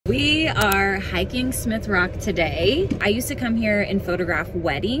We are hiking Smith Rock today. I used to come here and photograph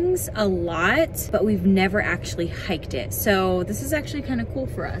weddings a lot, but we've never actually hiked it. So this is actually kind of cool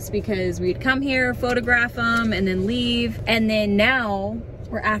for us because we'd come here, photograph them, and then leave. And then now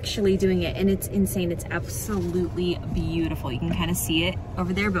we're actually doing it, and it's insane. It's absolutely beautiful. You can kind of see it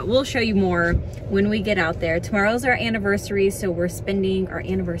over there, but we'll show you more when we get out there. Tomorrow's our anniversary, so we're spending our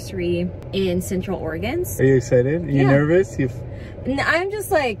anniversary in Central Oregon. Are you excited? Are you nervous? I'm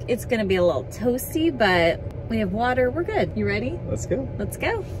just like, it's gonna be a little toasty, but we have water, we're good. You ready? Let's go. Let's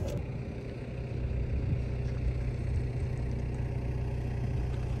go.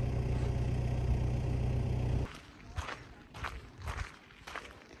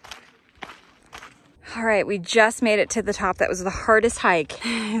 All right, we just made it to the top. That was the hardest hike.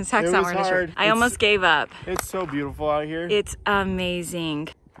 Zach's not wearing a shirt. I almost gave up. It's so beautiful out here. It's amazing.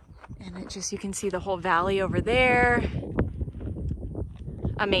 And it just, you can see the whole valley over there.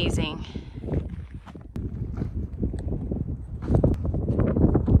 Amazing.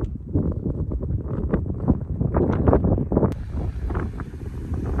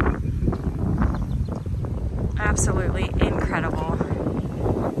 Absolutely incredible.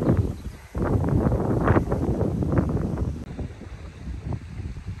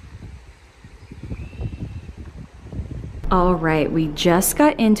 All right, we just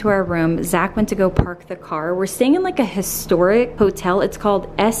got into our room. Zach went to go park the car. We're staying in like a historic hotel. It's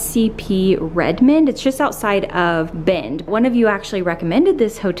called SCP Redmond. It's just outside of Bend. One of you actually recommended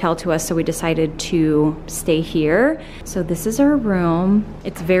this hotel to us, so we decided to stay here. So this is our room.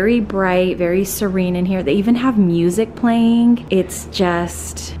 It's very bright, very serene in here. They even have music playing. It's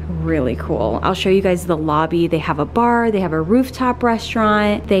just really cool. I'll show you guys the lobby. They have a bar, they have a rooftop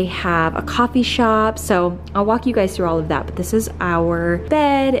restaurant, they have a coffee shop. So I'll walk you guys through all of that. But this is our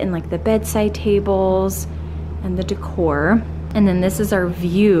bed and like the bedside tables and the decor. And then this is our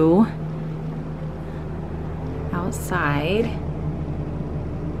view outside.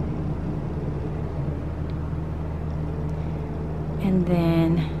 And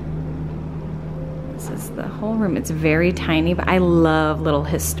then this is the whole room. It's very tiny, but I love little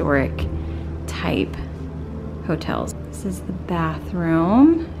historic type hotels. This is the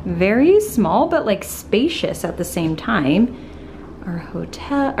bathroom. Very small, but like spacious at the same time. Our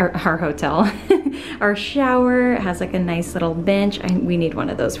hotel, our shower has like a nice little bench. We need one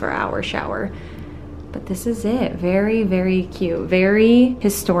of those for our shower. But this is it. Very, very cute. Very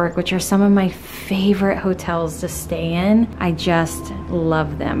historic, which are some of my favorite hotels to stay in. I just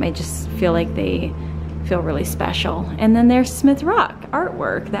love them. I just feel like they feel really special. And then there's Smith Rock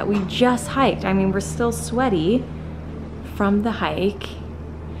artwork that we just hiked. I mean, we're still sweaty from the hike.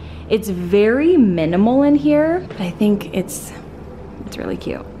 It's very minimal in here, but I think it's really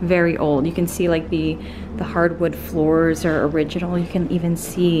cute. Very old. You can see like the hardwood floors are original. You can even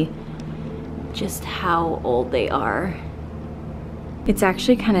see just how old they are. It's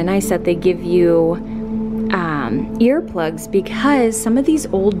actually kind of nice that they give you earplugs, because some of these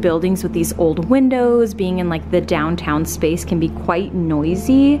old buildings with these old windows being in like the downtown space can be quite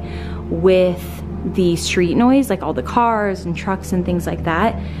noisy with the street noise, like all the cars and trucks and things like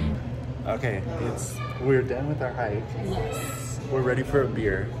that. Okay, we're done with our hike. Yes. We're ready for a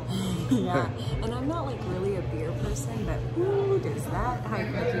beer. Yeah, and I'm not like really a beer person, but who does that hike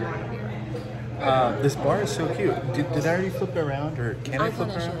make you want a beer? This bar is so cute. Did I already flip it around, or can I flip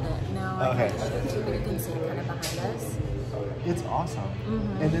it around? I kind of showed it. No, I kind of showed it too, but you can see it kind of behind us. It's awesome.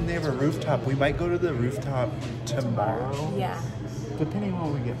 And then they have a rooftop. We might go to the rooftop tomorrow. Yeah. Depending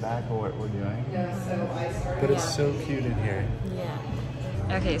on when we get back or what we're doing. But it's so cute in here. Yeah.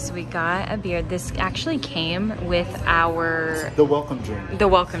 Okay, so we got a beer. This actually came with the welcome drink. The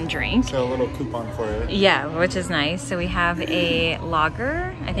welcome drink. So a little coupon for it. Yeah, which is nice. So we have a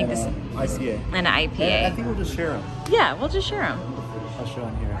lager. I think this is IPA. An IPA. I think we'll just share them. Yeah, we'll just share them. I'll show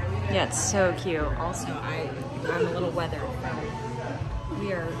them here. Yeah, it's so cute. Also, I'm a little weathered.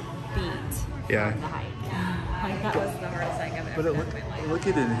 We are beat. Yeah. From the hike. Like that was the hardest hike I've ever done in my life. Look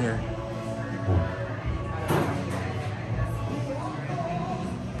at it in here.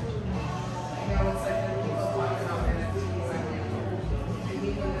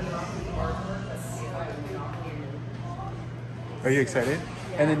 Are you excited?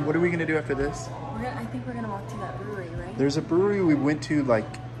 Yeah. And then what are we gonna do after this? I think we're gonna walk to that brewery, right? There's a brewery we went to like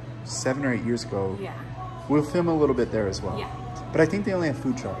 7 or 8 years ago. Yeah. We'll film a little bit there as well. Yeah. But I think they only have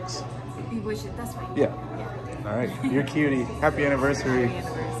food trucks. That's fine. Yeah. All right, you're cutie. Happy anniversary. Happy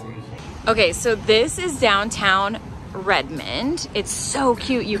anniversary. Okay, so this is downtown Redmond. It's so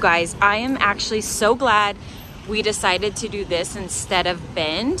cute, you guys. I am actually so glad we decided to do this instead of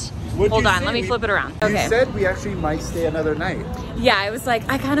Bend. What'd Hold you on, say? let me flip it around. You Okay. said we actually might stay another night. Yeah, I was like,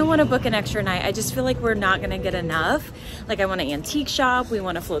 I kind of want to book an extra night. I just feel like we're not going to get enough. Like, I want to antique shop. We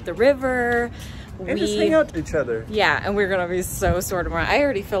want to float the river. And just hang out with each other. Yeah, and we're going to be so sore tomorrow. I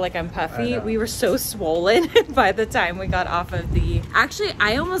already feel like I'm puffy. I know. We were so swollen by the time we got off of the... Actually,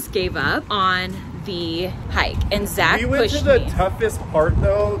 I almost gave up on the hike, and Zach We went pushed to the me. toughest part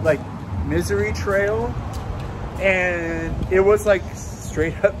though, like Misery Trail, and it was like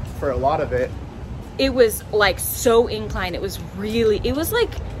straight up for a lot of it. It was like so inclined. It was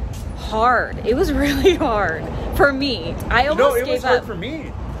like hard. It was really hard for me. I almost No, it gave was hard up. for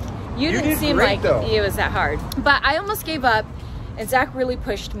me. You You didn't did seem great, like though. it was that hard. But I almost gave up, and Zach really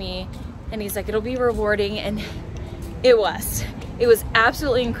pushed me, and he's like, it'll be rewarding, and it was. It was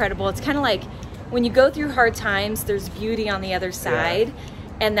absolutely incredible. It's kind of like when you go through hard times, there's beauty on the other side,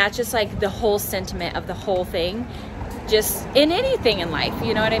 and that's just like the whole sentiment of the whole thing, just in anything in life,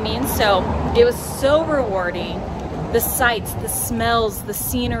 you know what I mean? So it was so rewarding. The sights, the smells, the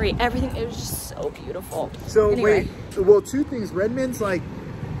scenery, everything, it was just so beautiful. So Anyway. wait, well, two things. Redmond's like,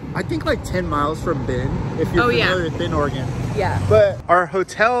 I think like 10 miles from Bend, if you're familiar with Bend, Oregon. Yeah. But our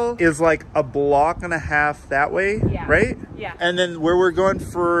hotel is like a block and a half that way, Yeah. right? Yeah. And then where we're going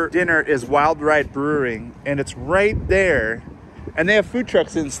for dinner is Wild Ride Brewing, and it's right there. And they have food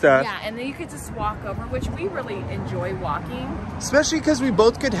trucks and stuff. Yeah, and then you could just walk over, which we really enjoy walking. Especially because we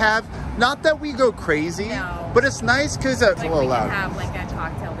both could have, not that we go crazy, No. but it's nice because it's Like a little we loud. could have like a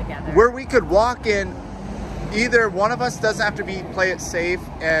cocktail together. Where we could walk in, either one of us doesn't have to play it safe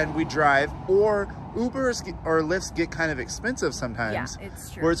and we drive, or Ubers or Lyfts get kind of expensive sometimes. Yeah,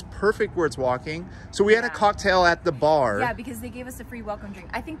 it's true. Where it's perfect where it's walking. So we had a Yeah. cocktail at the bar. Yeah, because they gave us a free welcome drink.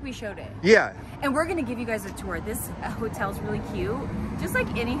 I think we showed it. Yeah. And we're gonna give you guys a tour. This hotel's really cute. Just like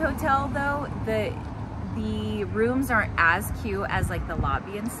any hotel though, the rooms aren't as cute as like the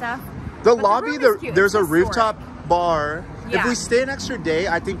lobby and stuff. The But lobby, room is cute. there's It's a historic. rooftop bar. If Yeah. we stay an extra day,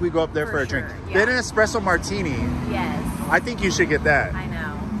 I think we go up there for a drink. sure, yeah. Then an espresso martini. Yes, I think you should get that. I know.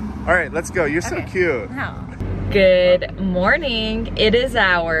 All right, let's go. You're so Okay. cute. No. Good morning. It is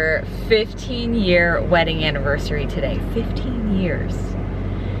our 15-year wedding anniversary today. 15 years.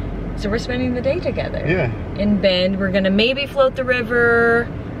 So we're spending the day together. Yeah. In Bend. We're gonna maybe float the river.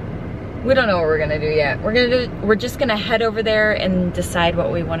 We don't know what we're gonna do yet. We're just gonna head over there and decide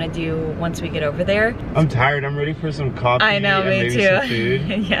what we wanna do once we get over there. I'm tired. I'm ready for some coffee. I know, and me maybe too. some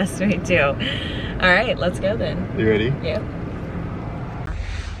food. Yes, me too. All right, let's go then. You ready? Yep.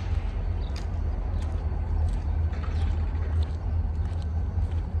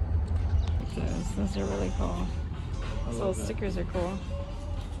 Those are really cool. Those little stickers are cool.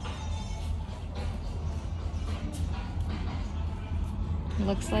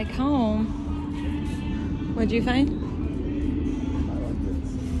 Looks like home. What'd you find? I like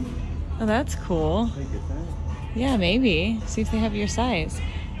this. Oh, that's cool. Can I get that? Yeah, maybe. See if they have your size.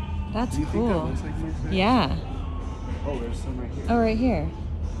 That's Do you cool. think that looks like my size? Yeah. Oh, there's some right here. Oh, right here.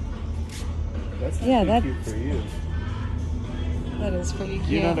 That's yeah, actually that's- cute for you. That is pretty cute.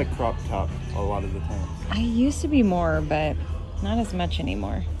 You're not a crop top a lot of the time. I used to be more, but not as much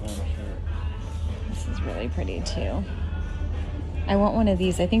anymore. I'm sure. This is really pretty too. I want one of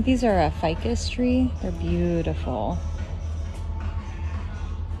these. I think these are a ficus tree. They're beautiful.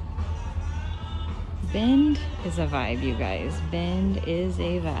 Bend is a vibe, you guys. Bend is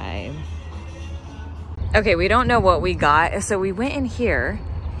a vibe. Okay, we don't know what we got, so we went in here.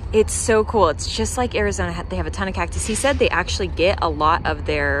 It's so cool. It's just like Arizona. They have a ton of cactus. He said they actually get a lot of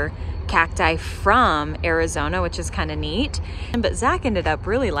their cacti from Arizona, which is kind of neat. But Zach ended up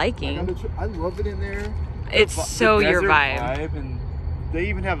really liking. I love it in there. It's so The your desert vibe. And they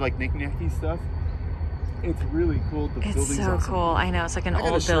even have like knick-knacky stuff. It's really cool. The It's building's so awesome. cool. I know, it's like an I got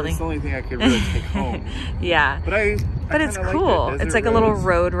a old shirt. building. It's the only thing I could really take home. Yeah, But I it's kinda like cool. the It's desert like a little roads.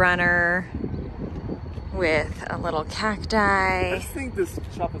 road runner with a little I cacti. just think this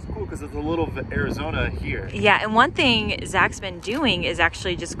shop is cool because it's a little bit Arizona here. Yeah, and one thing Zach's been doing is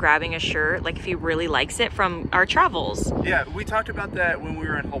actually just grabbing a shirt, like if he really likes it, from our travels. Yeah, we talked about that when we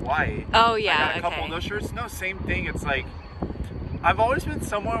were in Hawaii. Oh yeah, I got a couple of those shirts. No, same thing. It's like, I've always been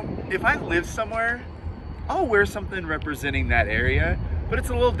someone, if I live somewhere, I'll wear something representing that area. But it's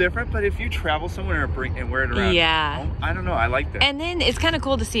a little different. But if you travel somewhere and wear it around, Yeah. home, I don't know. I like that. And then it's kind of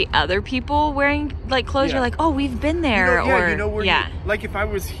cool to see other people wearing like clothes. Yeah. You're like, oh, we've been there. Yeah, or you know where yeah. like if I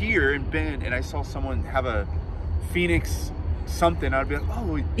was here in Bend and I saw someone have a Phoenix something, I'd be like,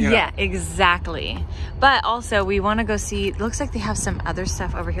 oh, you know. Yeah, exactly. But also we want to go see, it looks like they have some other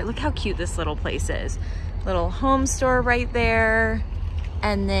stuff over here. Look how cute this little place is. Little home store right there.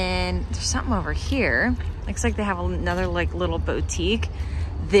 And then there's something over here. Looks like they have another like little boutique.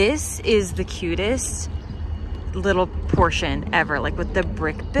 This is the cutest little portion ever, like with the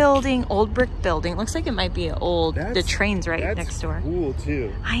brick building, old brick building. Looks like it might be the train's right next door. Cool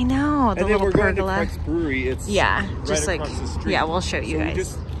too. I know, the little pergola. And then we're going to Craig's Brewery. It's right just like across the street. Yeah, we'll show you guys. We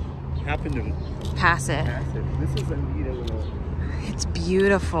just happened to pass it. This is a neat little. It's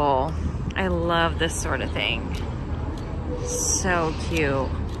beautiful. I love this sort of thing. So cute.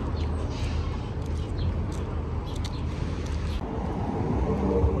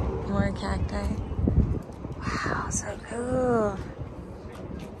 More cacti. Wow, so cool.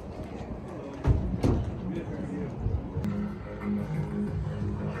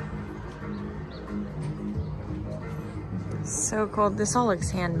 So cool. This all looks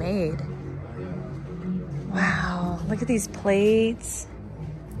handmade. Wow, look at these plates.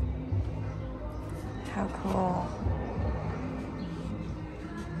 How cool.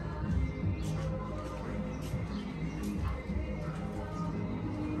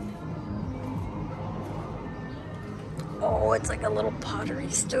 Oh, it's like a little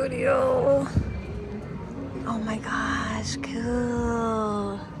pottery studio. Oh my gosh,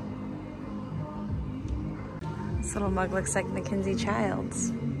 cool. This little mug looks like Mackenzie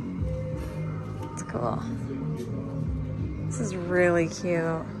Childs. It's cool. This is really cute.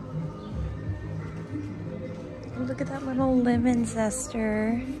 Oh, look at that little lemon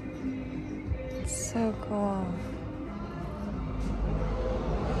zester. It's so cool.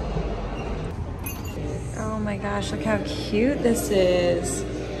 Oh my gosh, look how cute this is.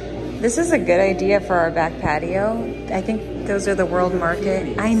 This is a good idea for our back patio. I think those are the World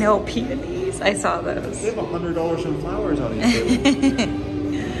Market. I know, peonies. I saw those. They have $100 in flowers on these tables.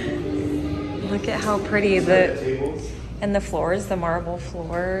 Look at how pretty and the floors, the marble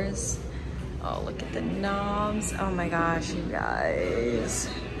floors. Oh, look at the knobs. Oh my gosh, you guys.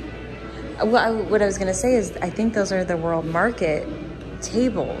 What I was gonna say is I think those are the World Market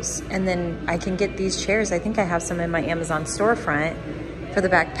tables, and then I can get these chairs. I think I have some in my Amazon storefront for the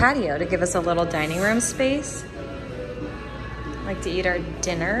back patio to give us a little dining room space, like to eat our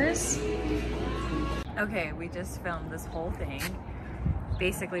dinners. Okay, we just filmed this whole thing.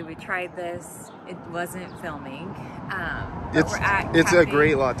 Basically, we tried this. It wasn't filming. It's a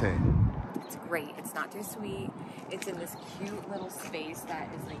great latte. It's great. It's not too sweet. It's in this cute little space that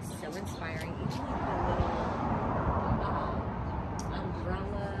is like so inspiring. Each of the little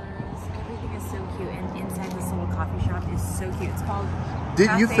umbrellas, everything is so cute. And inside this little coffee shop is so cute. It's called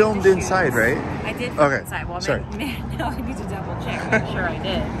You filmed inside, right? I did film inside. Well, sorry. Now I need to double check. Make sure I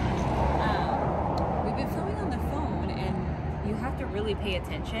did. We've been filming on the phone, and you have to really pay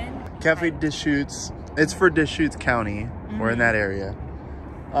attention. Cafe Deschutes. It's for Deschutes County. We're in that area.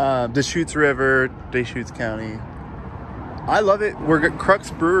 Deschutes River, Deschutes County. I love it.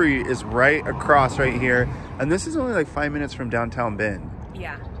 Crux Brewery is right across right here, and this is only like 5 minutes from downtown Bend.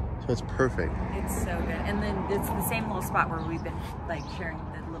 Yeah. So it's perfect. It's so good. And then it's the same little spot where we've been like sharing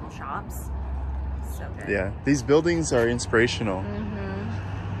the little shops. So good. Yeah, these buildings are inspirational.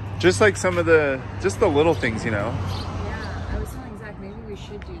 Just like some of the little things, you know. Yeah, I was telling Zach maybe we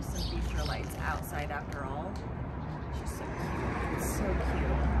should do some bistro lights outside after all. It's just so cute. It's so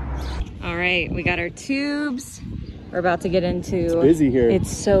cute. All right, we got our tubes. We're about to get into. It's busy here. It's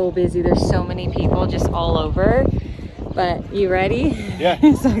so busy. There's so many people just all over. But you ready? Yeah.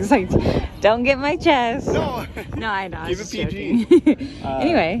 So it's like, don't get my chest. No. No, I know. Give it PG.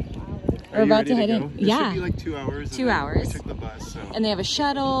 Anyway, we're about to head in. It should be like 2 hours. 2 hours. We took the bus, so. And they have a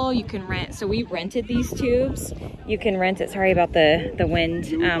shuttle. You can rent. So we rented these tubes. You can rent it. Sorry about the wind.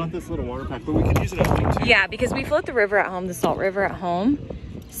 Yeah, we bought this little water pack, but we can use it at home too. Yeah, because we float the river at home, the Salt River at home.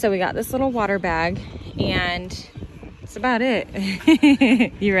 So we got this little water bag, and that's about it.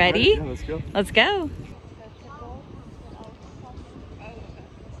 You ready? Right, yeah, let's go. Let's go.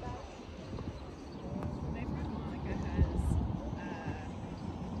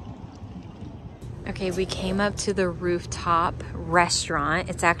 Okay, we came up to the rooftop restaurant.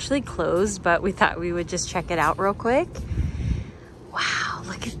 It's actually closed, but we thought we would just check it out real quick. Wow,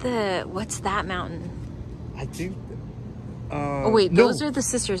 look at what's that mountain? I think. Oh wait, those are the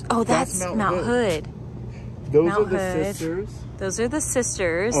sisters. Oh, that's Mount Hood. Those are the sisters. Those are the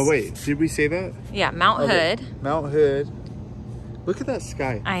sisters. Oh wait, did we say that? Yeah, Mount Hood. Mount Hood. Look at that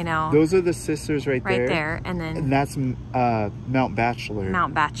sky. I know. Those are the sisters right there. Right there, and then. And that's Mount Bachelor.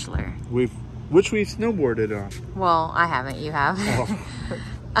 Mount Bachelor. Which we've snowboarded on. Well, I haven't. You have.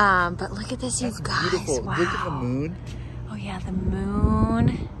 Oh. But look at this, you guys. Beautiful. Wow. Look at the moon. Oh yeah, the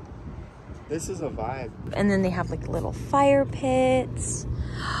moon. This is a vibe. And then they have like little fire pits.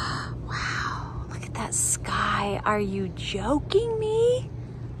 Wow, look at that that sky. Are you joking me?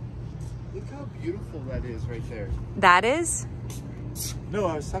 Look how beautiful that is right there. That is? No,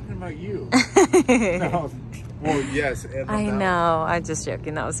 I was talking about you. No. Well, yes. And I know. I'm just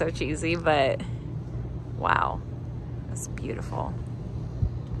joking. That was so cheesy, but wow. That's beautiful.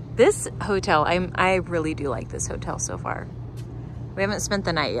 This hotel, I really do like this hotel so far. We haven't spent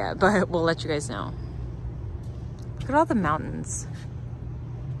the night yet, but we'll let you guys know. Look at all the mountains.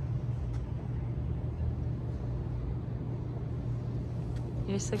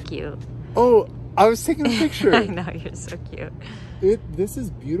 You're so cute. Oh, I was taking a picture. I know, you're so cute. This is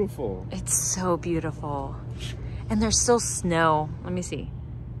beautiful. It's so beautiful. And there's still snow. Let me see.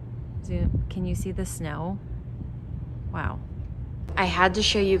 Zoom. Can you see the snow? Wow. I had to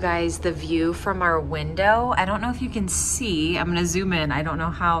show you guys the view from our window. I don't know if you can see. I'm gonna zoom in. I don't know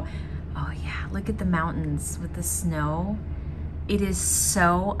how. Oh yeah, look at the mountains with the snow. It is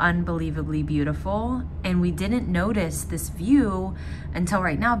so unbelievably beautiful. And we didn't notice this view until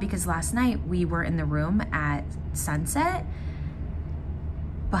right now because last night we were in the room at sunset.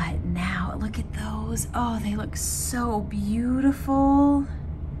 But now look at those. Oh, they look so beautiful.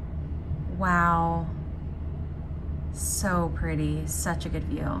 Wow. So pretty. Such a good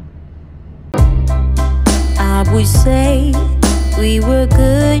view. I would say we were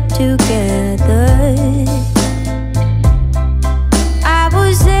good together.